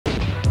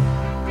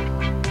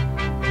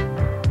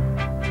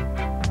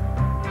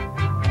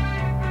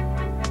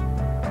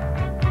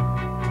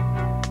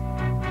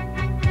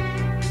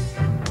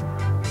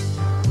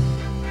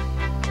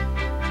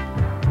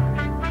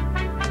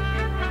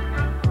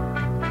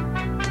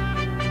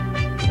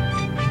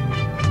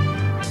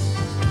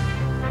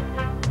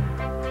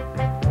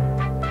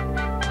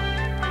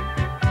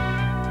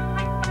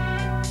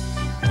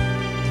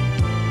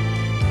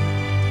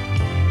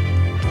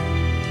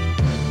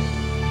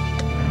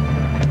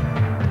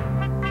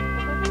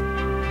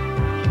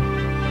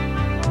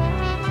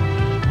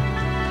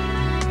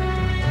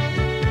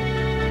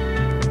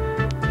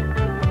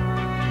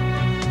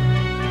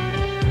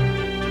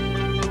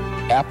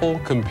Apple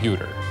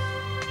computer,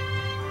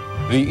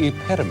 the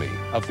epitome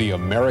of the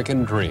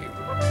American dream.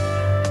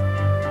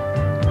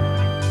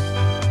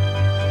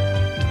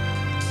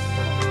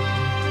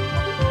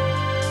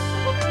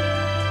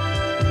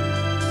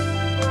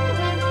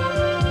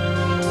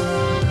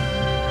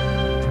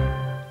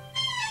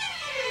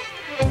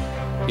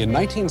 In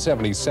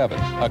 1977,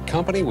 a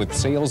company with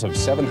sales of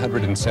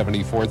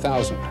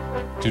 774,000.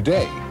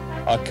 Today,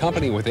 a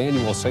company with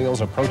annual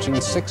sales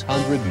approaching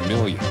 600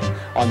 million,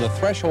 on the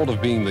threshold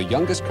of being the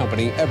youngest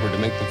company ever to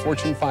make the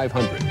Fortune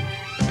 500.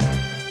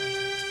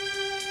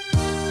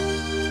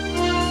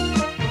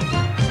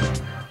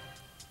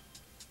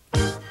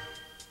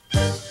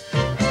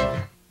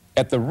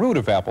 At the root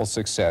of Apple's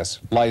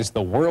success lies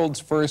the world's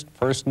first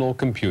personal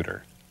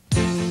computer.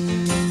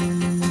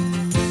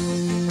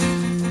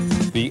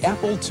 The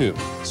Apple II,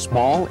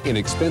 small,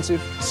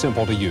 inexpensive,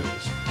 simple to use.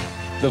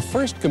 The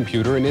first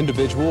computer an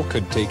individual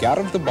could take out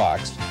of the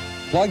box,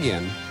 plug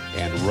in,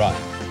 and run.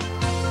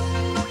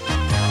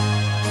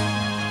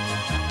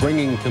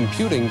 Bringing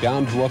computing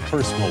down to a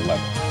personal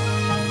level.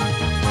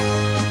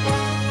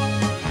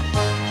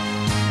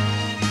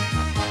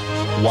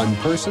 One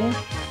person,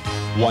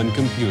 one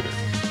computer.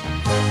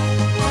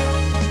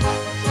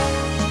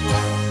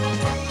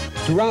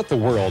 Throughout the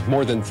world,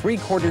 more than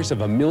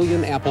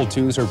 750,000 Apple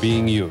IIs are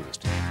being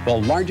used, the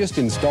largest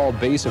installed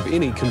base of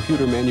any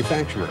computer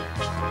manufacturer.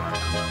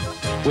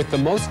 With the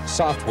most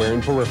software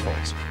and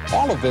peripherals,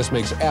 all of this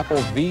makes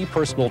Apple the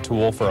personal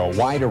tool for a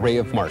wide array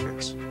of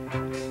markets.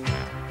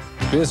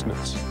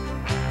 Business,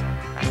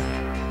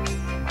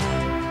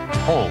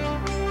 home,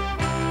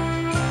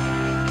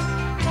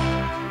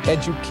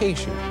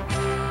 education,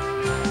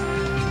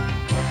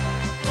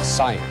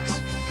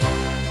 science.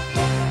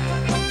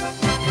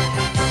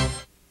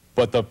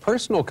 But the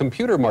personal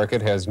computer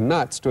market has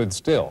not stood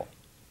still.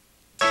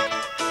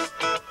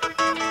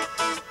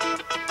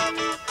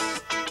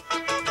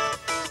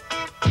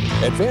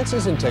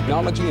 Advances in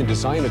technology and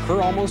design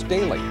occur almost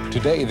daily.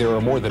 Today, there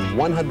are more than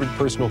 100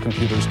 personal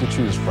computers to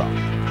choose from.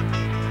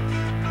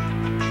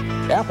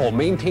 Apple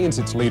maintains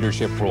its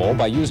leadership role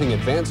by using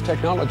advanced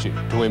technology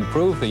to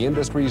improve the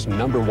industry's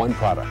 #1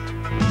 product.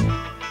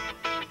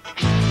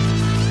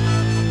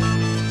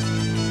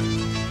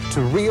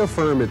 To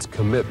reaffirm its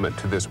commitment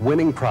to this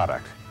winning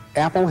product,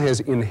 Apple has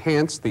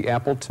enhanced the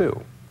Apple II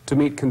to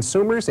meet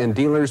consumers' and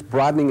dealers'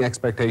 broadening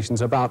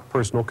expectations about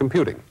personal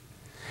computing.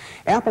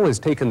 Apple has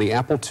taken the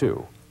Apple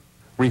II,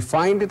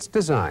 refined its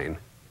design,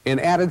 and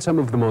added some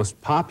of the most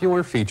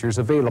popular features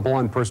available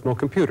on personal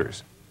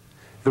computers.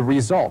 The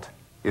result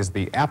is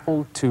the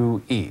Apple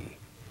IIe,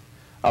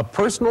 a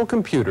personal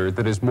computer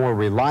that is more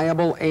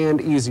reliable and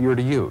easier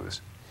to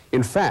use.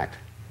 In fact,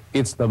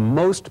 it's the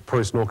most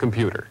personal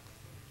computer.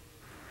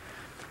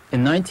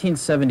 In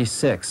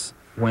 1976,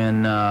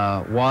 when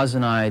Woz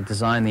and I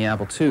designed the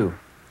Apple II,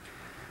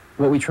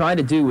 what we tried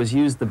to do was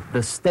use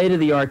the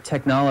state-of-the-art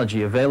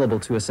technology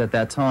available to us at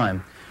that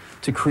time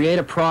to create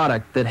a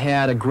product that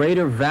had a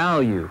greater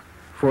value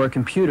for a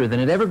computer than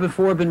had ever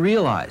before been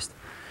realized.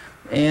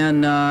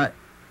 And I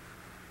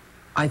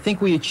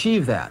think we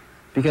achieved that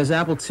because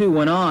Apple II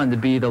went on to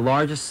be the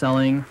largest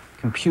selling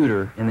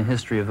computer in the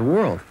history of the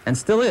world, and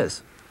still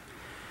is.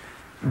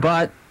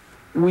 But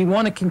we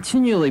want to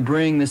continually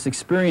bring this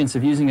experience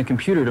of using a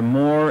computer to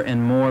more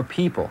and more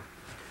people.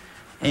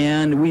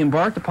 And we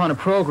embarked upon a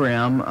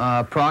program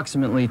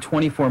approximately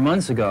 24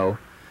 months ago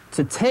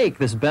to take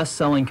this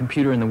best-selling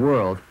computer in the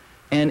world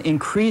and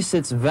increase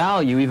its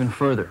value even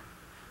further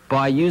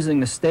by using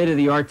the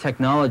state-of-the-art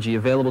technology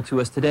available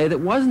to us today that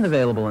wasn't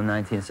available in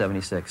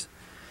 1976.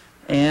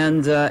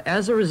 And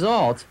as a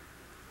result,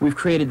 we've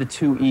created the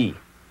IIe,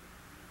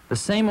 the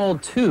same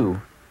old II,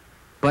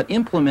 but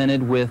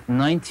implemented with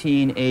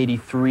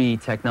 1983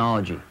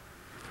 technology.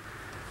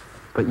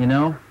 But you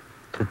know,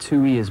 the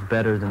IIe is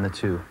better than the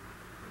II.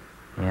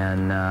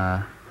 And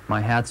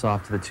my hat's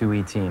off to the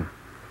IIe team.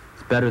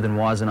 It's better than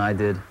Woz and I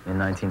did in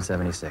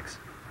 1976.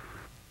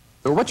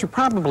 So what you're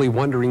probably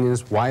wondering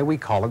is why we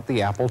call it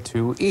the Apple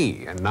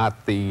IIe and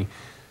not the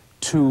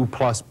 2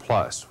 Plus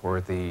Plus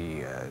or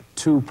the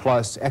 2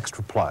 Plus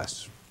Extra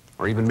Plus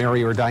or even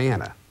Mary or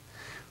Diana.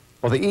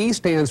 Well, the E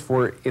stands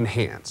for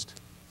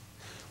enhanced.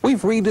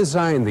 We've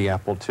redesigned the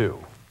Apple II,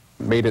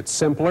 made it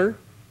simpler,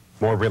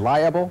 more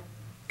reliable,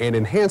 and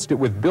enhanced it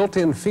with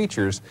built-in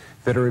features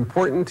that are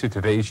important to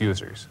today's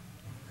users.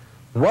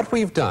 What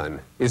we've done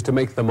is to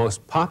make the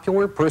most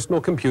popular personal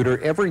computer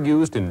ever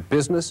used in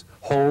business,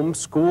 home,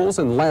 schools,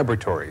 and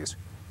laboratories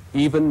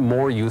even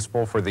more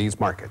useful for these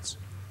markets.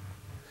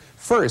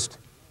 First,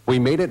 we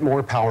made it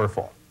more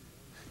powerful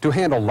to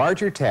handle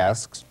larger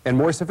tasks and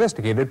more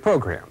sophisticated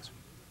programs.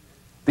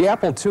 The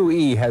Apple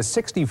IIe has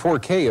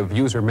 64K of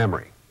user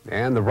memory,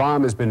 and the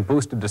ROM has been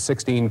boosted to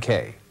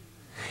 16K.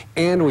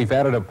 And we've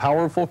added a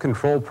powerful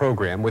control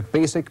program with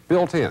BASIC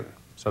built in,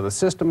 so the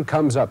system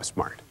comes up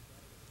smart.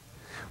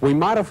 We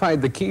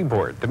modified the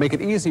keyboard to make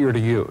it easier to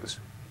use.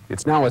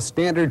 It's now a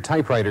standard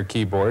typewriter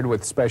keyboard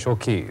with special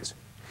keys,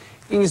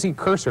 easy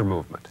cursor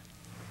movement,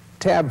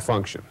 tab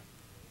function,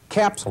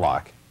 caps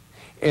lock,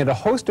 and a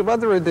host of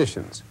other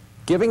additions,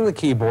 giving the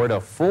keyboard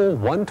a full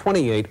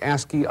 128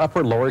 ASCII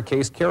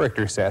upper-lowercase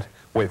character set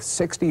with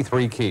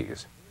 63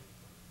 keys.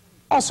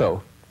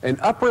 Also, an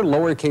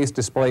upper-lowercase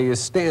display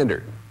is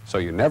standard, so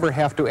you never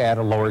have to add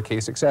a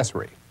lowercase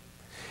accessory.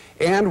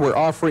 And we're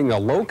offering a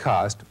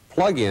low-cost,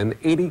 plug-in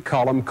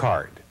 80-column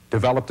card,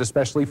 developed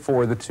especially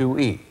for the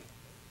IIe.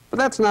 But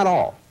that's not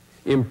all.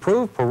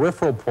 Improved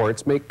peripheral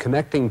ports make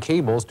connecting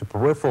cables to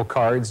peripheral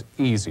cards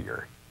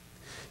easier.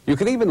 You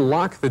can even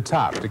lock the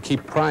top to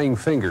keep prying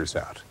fingers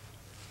out.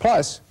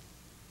 Plus,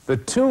 the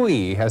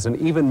IIe has an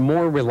even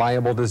more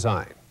reliable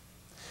design.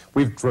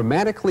 We've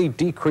dramatically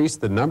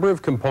decreased the number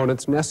of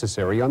components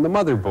necessary on the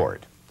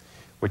motherboard,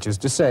 which is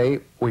to say,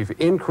 we've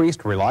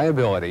increased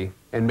reliability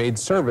and made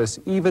service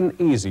even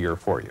easier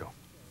for you.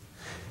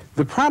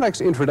 The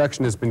product's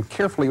introduction has been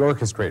carefully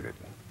orchestrated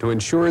to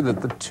ensure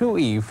that the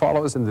IIe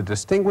follows in the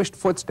distinguished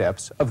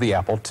footsteps of the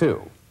Apple II.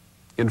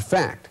 In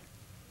fact,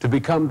 to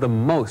become the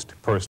most personal